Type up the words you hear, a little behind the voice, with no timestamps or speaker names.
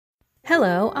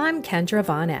Hello, I'm Kendra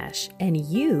Von Esch, and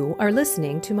you are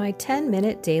listening to my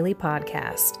 10-minute daily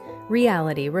podcast,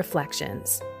 Reality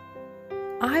Reflections.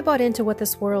 I bought into what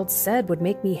this world said would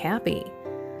make me happy.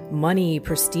 Money,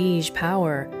 prestige,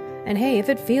 power. And hey, if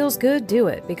it feels good, do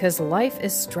it, because life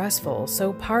is stressful,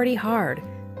 so party hard.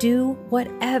 Do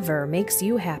whatever makes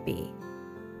you happy.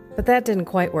 But that didn't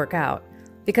quite work out,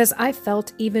 because I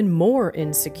felt even more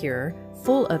insecure,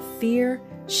 full of fear,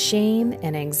 shame,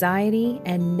 and anxiety,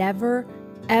 and never,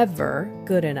 ever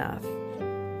good enough.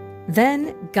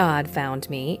 Then God found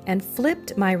me and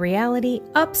flipped my reality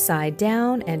upside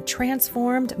down and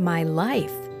transformed my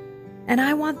life. And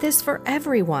I want this for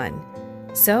everyone.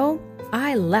 So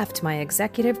I left my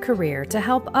executive career to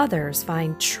help others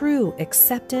find true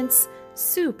acceptance,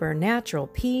 supernatural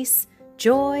peace,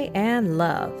 joy, and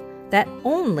love that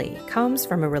only comes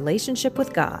from a relationship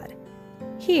with God.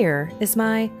 Here is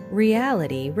my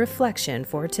reality reflection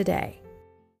for today.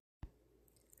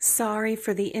 Sorry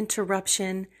for the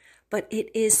interruption, but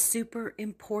it is super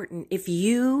important. If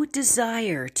you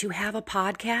desire to have a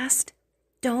podcast,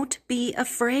 don't be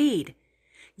afraid.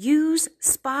 Use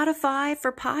Spotify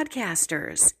for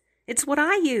podcasters. It's what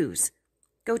I use.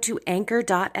 Go to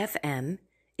anchor.fm.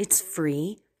 It's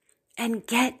free. And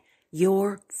get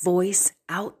your voice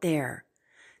out there.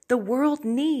 The world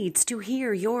needs to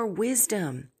hear your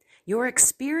wisdom, your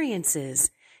experiences,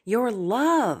 your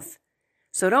love.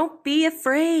 So don't be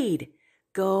afraid.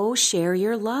 Go share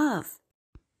your love.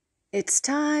 It's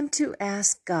time to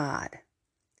ask God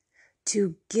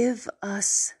to give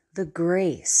us the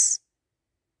grace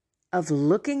of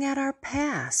looking at our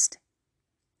past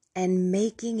and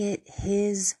making it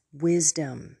His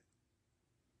wisdom.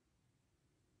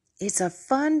 It's a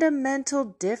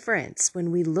fundamental difference when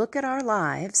we look at our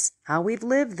lives, how we've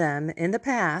lived them in the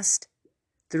past,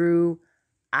 through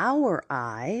our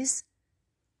eyes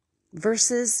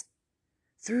versus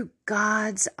through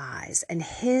God's eyes and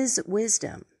His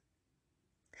wisdom.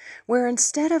 Where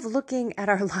instead of looking at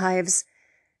our lives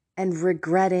and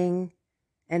regretting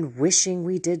and wishing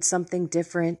we did something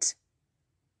different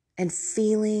and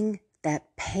feeling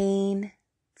that pain,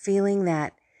 feeling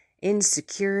that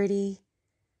insecurity,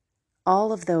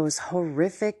 all of those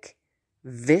horrific,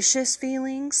 vicious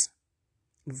feelings,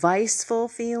 viceful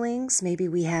feelings. Maybe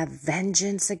we have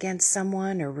vengeance against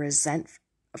someone or resent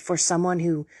for someone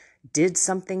who did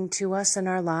something to us in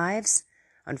our lives.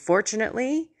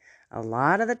 Unfortunately, a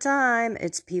lot of the time,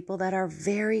 it's people that are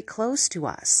very close to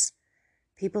us,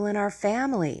 people in our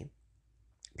family,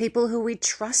 people who we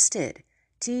trusted,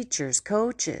 teachers,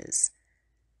 coaches,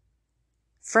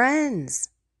 friends.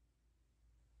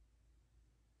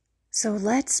 So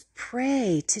let's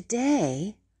pray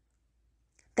today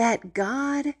that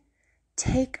God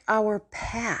take our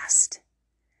past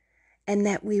and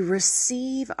that we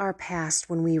receive our past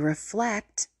when we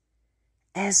reflect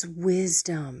as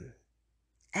wisdom,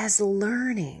 as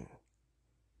learning.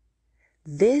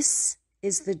 This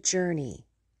is the journey.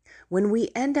 When we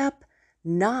end up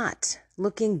not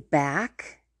looking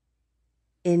back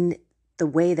in the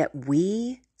way that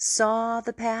we saw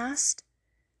the past,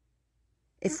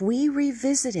 if we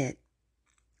revisit it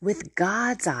with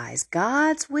God's eyes,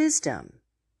 God's wisdom,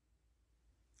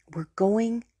 we're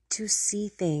going to see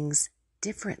things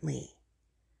differently.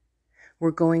 We're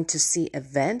going to see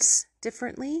events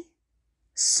differently,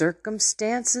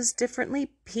 circumstances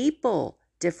differently, people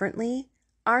differently,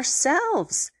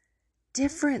 ourselves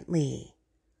differently.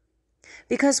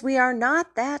 Because we are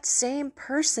not that same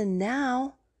person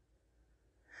now.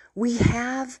 We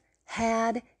have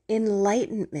had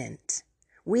enlightenment.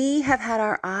 We have had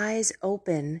our eyes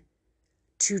open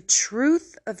to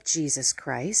truth of Jesus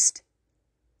Christ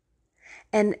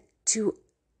and to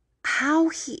how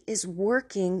He is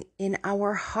working in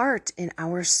our heart, in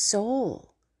our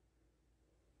soul,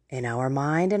 in our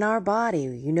mind, in our body.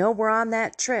 You know we're on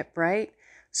that trip, right?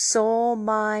 Soul,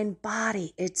 mind,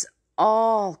 body. It's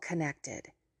all connected.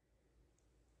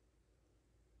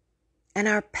 And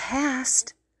our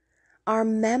past are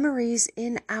memories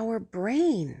in our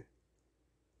brain.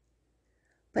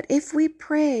 But if we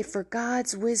pray for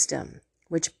God's wisdom,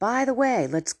 which, by the way,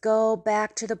 let's go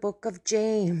back to the book of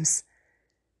James.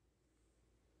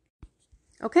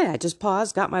 Okay, I just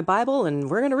paused, got my Bible, and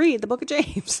we're going to read the book of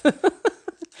James.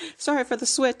 Sorry for the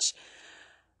switch.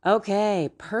 Okay,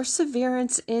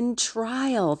 perseverance in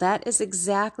trial. That is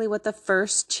exactly what the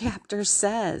first chapter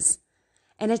says.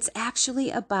 And it's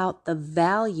actually about the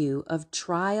value of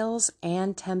trials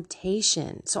and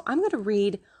temptation. So I'm going to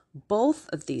read both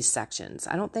of these sections.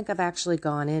 I don't think I've actually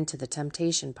gone into the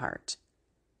temptation part.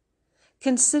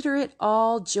 Consider it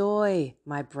all joy,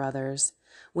 my brothers,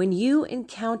 when you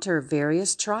encounter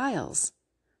various trials,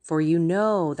 For you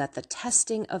know that the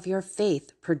testing of your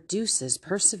faith produces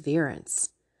perseverance.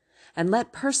 And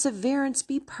let perseverance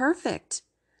be perfect,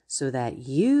 so that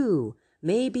you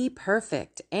may be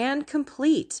perfect and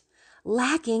complete,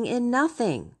 lacking in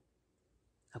nothing.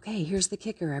 Okay, here's the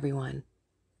kicker, everyone.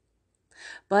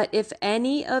 But if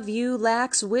any of you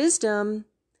lacks wisdom,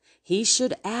 he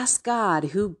should ask God,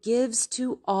 who gives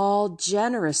to all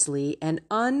generously and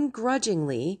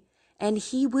ungrudgingly, and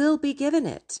he will be given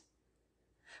it.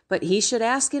 But he should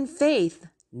ask in faith,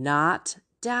 not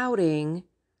doubting,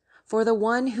 for the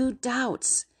one who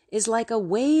doubts is like a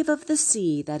wave of the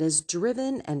sea that is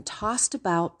driven and tossed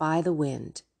about by the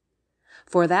wind.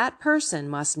 For that person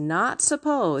must not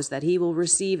suppose that he will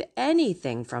receive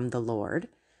anything from the Lord,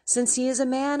 since he is a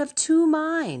man of two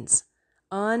minds,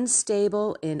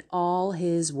 unstable in all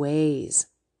his ways.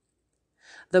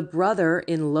 The brother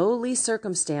in lowly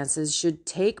circumstances should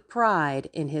take pride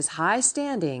in his high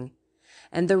standing,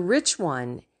 and the rich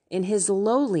one in his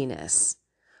lowliness,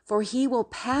 for he will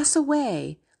pass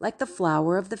away like the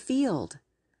flower of the field.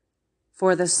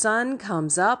 For the sun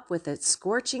comes up with its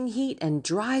scorching heat and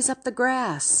dries up the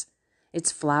grass.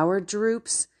 Its flower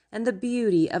droops, and the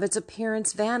beauty of its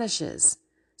appearance vanishes.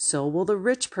 So will the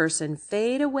rich person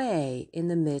fade away in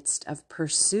the midst of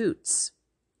pursuits.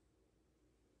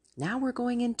 Now we're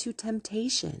going into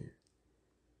temptation.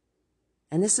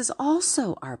 And this is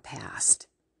also our past.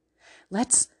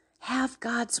 Let's have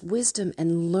God's wisdom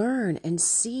and learn and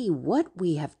see what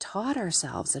we have taught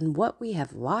ourselves and what we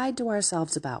have lied to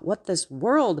ourselves about, what this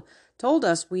world told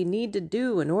us we need to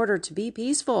do in order to be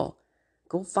peaceful.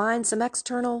 Go find some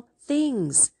external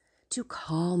things to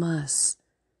calm us,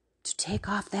 to take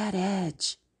off that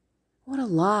edge. What a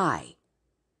lie.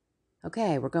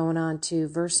 Okay, we're going on to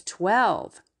verse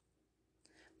 12.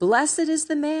 Blessed is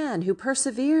the man who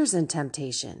perseveres in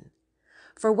temptation,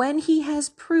 for when he has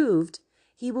proved,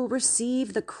 he will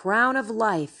receive the crown of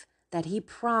life that he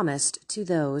promised to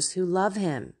those who love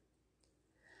him.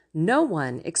 No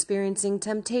one experiencing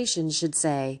temptation should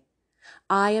say,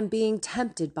 I am being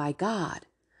tempted by God,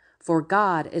 for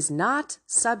God is not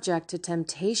subject to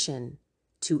temptation,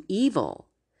 to evil,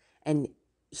 and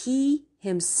he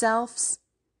himself,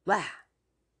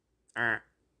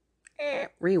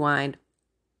 rewind.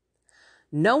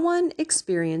 No one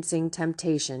experiencing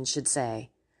temptation should say,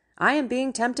 I am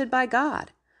being tempted by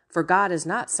God, for God is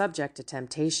not subject to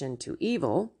temptation, to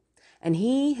evil, and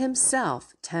he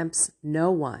himself tempts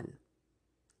no one.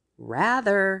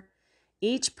 Rather,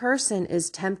 each person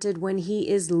is tempted when he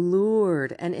is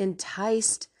lured and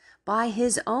enticed by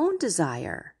his own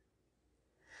desire.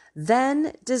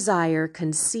 Then desire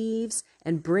conceives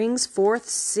and brings forth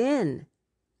sin,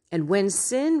 and when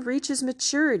sin reaches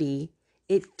maturity,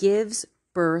 it gives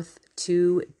birth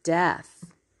to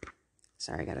death.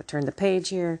 Sorry, I got to turn the page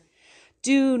here.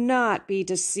 Do not be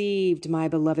deceived, my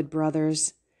beloved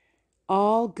brothers.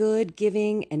 All good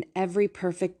giving and every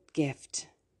perfect gift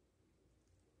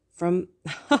from...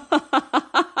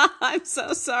 I'm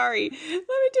so sorry. Let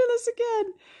me do this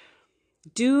again.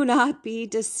 Do not be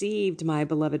deceived, my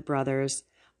beloved brothers.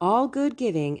 All good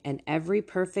giving and every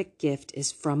perfect gift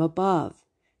is from above,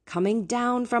 coming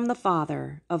down from the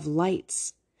Father of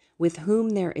lights, with whom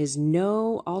there is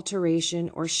no alteration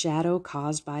or shadow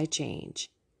caused by change.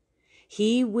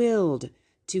 He willed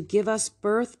to give us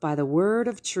birth by the word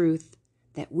of truth,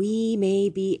 that we may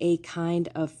be a kind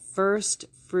of first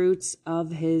fruits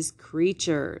of his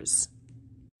creatures.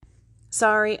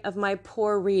 Sorry of my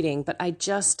poor reading, but I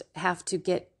just have to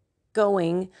get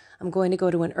going. I'm going to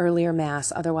go to an earlier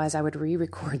mass, otherwise I would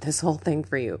re-record this whole thing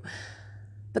for you.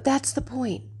 But that's the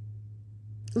point.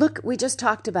 Look, we just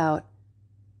talked about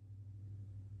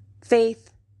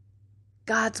faith,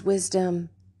 God's wisdom,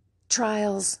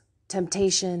 trials,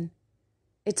 temptation.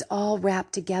 It's all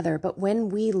wrapped together. But when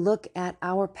we look at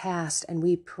our past and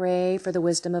we pray for the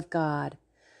wisdom of God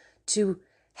to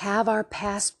have our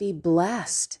past be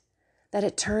blessed, that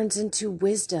it turns into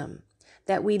wisdom,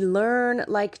 that we learn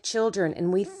like children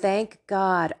and we thank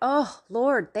God. Oh,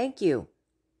 Lord, thank you.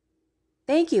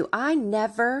 Thank you. I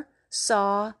never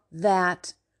saw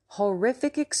that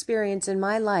horrific experience in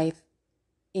my life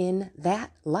in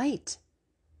that light.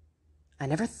 I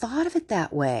never thought of it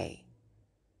that way.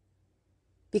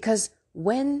 Because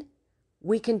when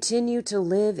we continue to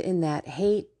live in that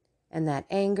hate and that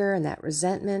anger and that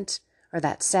resentment or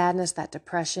that sadness, that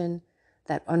depression,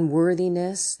 that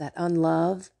unworthiness, that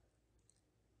unlove,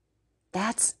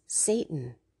 that's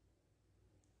Satan.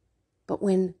 But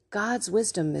when God's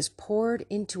wisdom is poured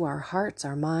into our hearts,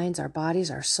 our minds, our bodies,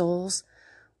 our souls,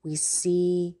 we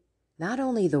see not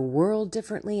only the world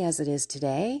differently as it is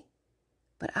today,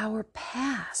 but our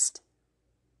past.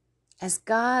 as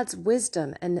God's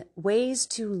wisdom and ways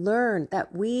to learn,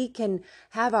 that we can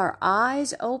have our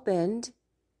eyes opened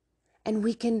and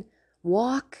we can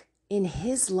walk in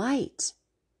His light,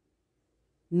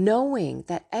 knowing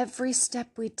that every step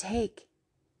we take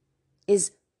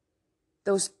is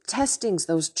those testings,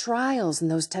 those trials,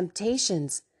 and those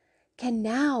temptations can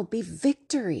now be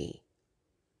victory.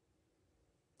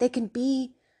 They can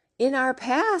be in our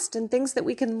past and things that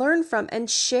we can learn from and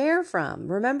share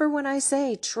from. Remember when I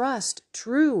say trust,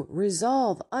 true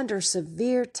resolve under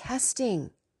severe testing.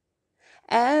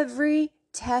 Every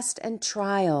test and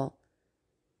trial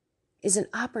is an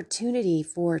opportunity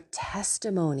for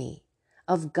testimony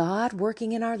of God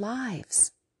working in our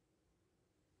lives.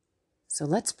 So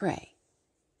let's pray.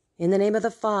 In the name of the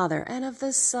Father, and of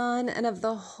the Son, and of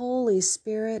the Holy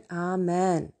Spirit,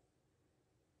 amen.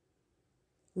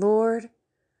 Lord,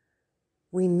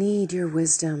 we need your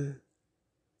wisdom.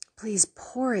 Please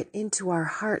pour it into our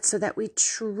hearts so that we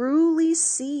truly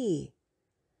see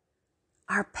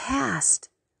our past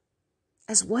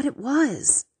as what it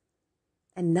was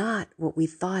and not what we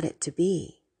thought it to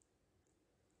be.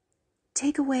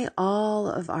 Take away all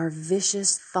of our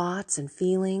vicious thoughts and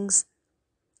feelings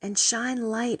and shine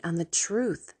light on the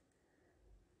truth.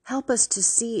 Help us to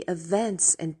see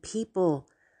events and people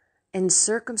and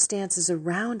circumstances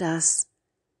around us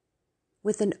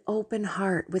with an open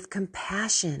heart, with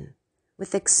compassion,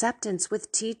 with acceptance,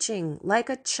 with teaching,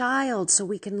 like a child, so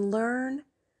we can learn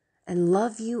and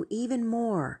love you even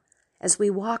more as we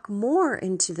walk more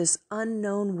into this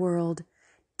unknown world,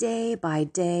 day by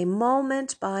day,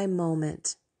 moment by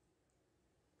moment.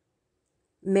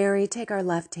 Mary, take our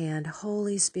left hand.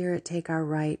 Holy Spirit, take our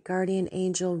right. Guardian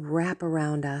angel, wrap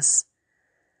around us.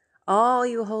 All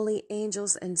you holy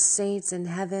angels and saints in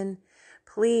heaven,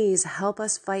 please help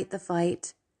us fight the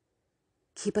fight.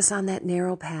 Keep us on that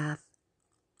narrow path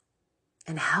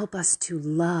and help us to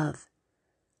love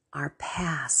our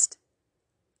past.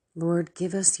 Lord,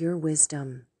 give us your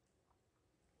wisdom.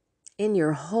 In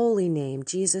your holy name,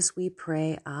 Jesus, we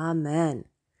pray. Amen.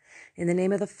 In the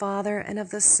name of the Father, and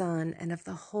of the Son, and of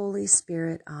the Holy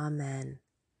Spirit. Amen.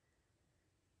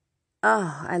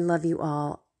 Oh, I love you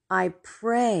all. I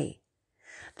pray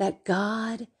that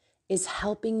God is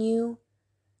helping you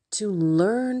to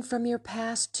learn from your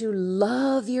past, to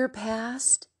love your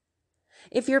past.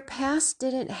 If your past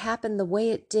didn't happen the way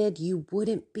it did, you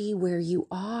wouldn't be where you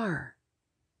are.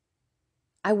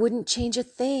 I wouldn't change a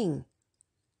thing.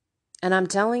 And I'm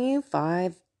telling you,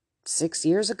 5-6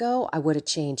 years ago, I would have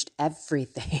changed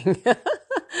everything.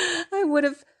 I would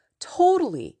have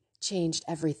totally changed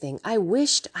everything. I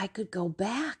wished I could go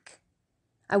back.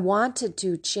 I wanted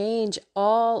to change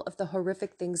all of the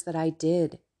horrific things that I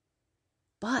did.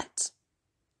 But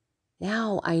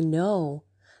now I know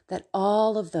that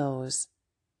all of those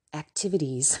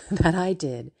activities that I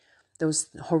did, those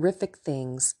horrific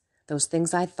things, those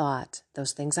things I thought,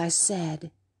 those things I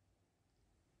said,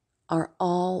 are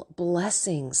all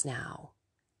blessings now.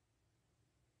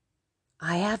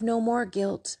 I have no more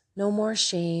guilt, no more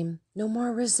shame, no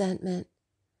more resentment,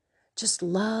 just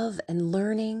love and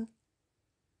learning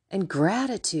and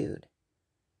gratitude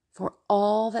for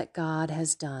all that God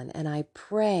has done. And I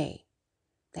pray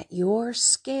that your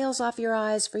scales off your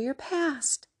eyes for your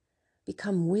past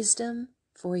become wisdom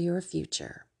for your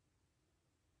future.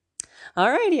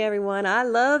 All righty, everyone. I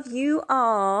love you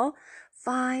all.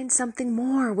 Find something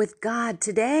more with God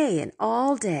today and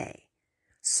all day.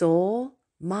 Soul,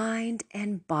 mind,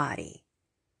 and body.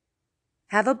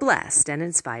 Have a blessed and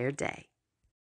inspired day.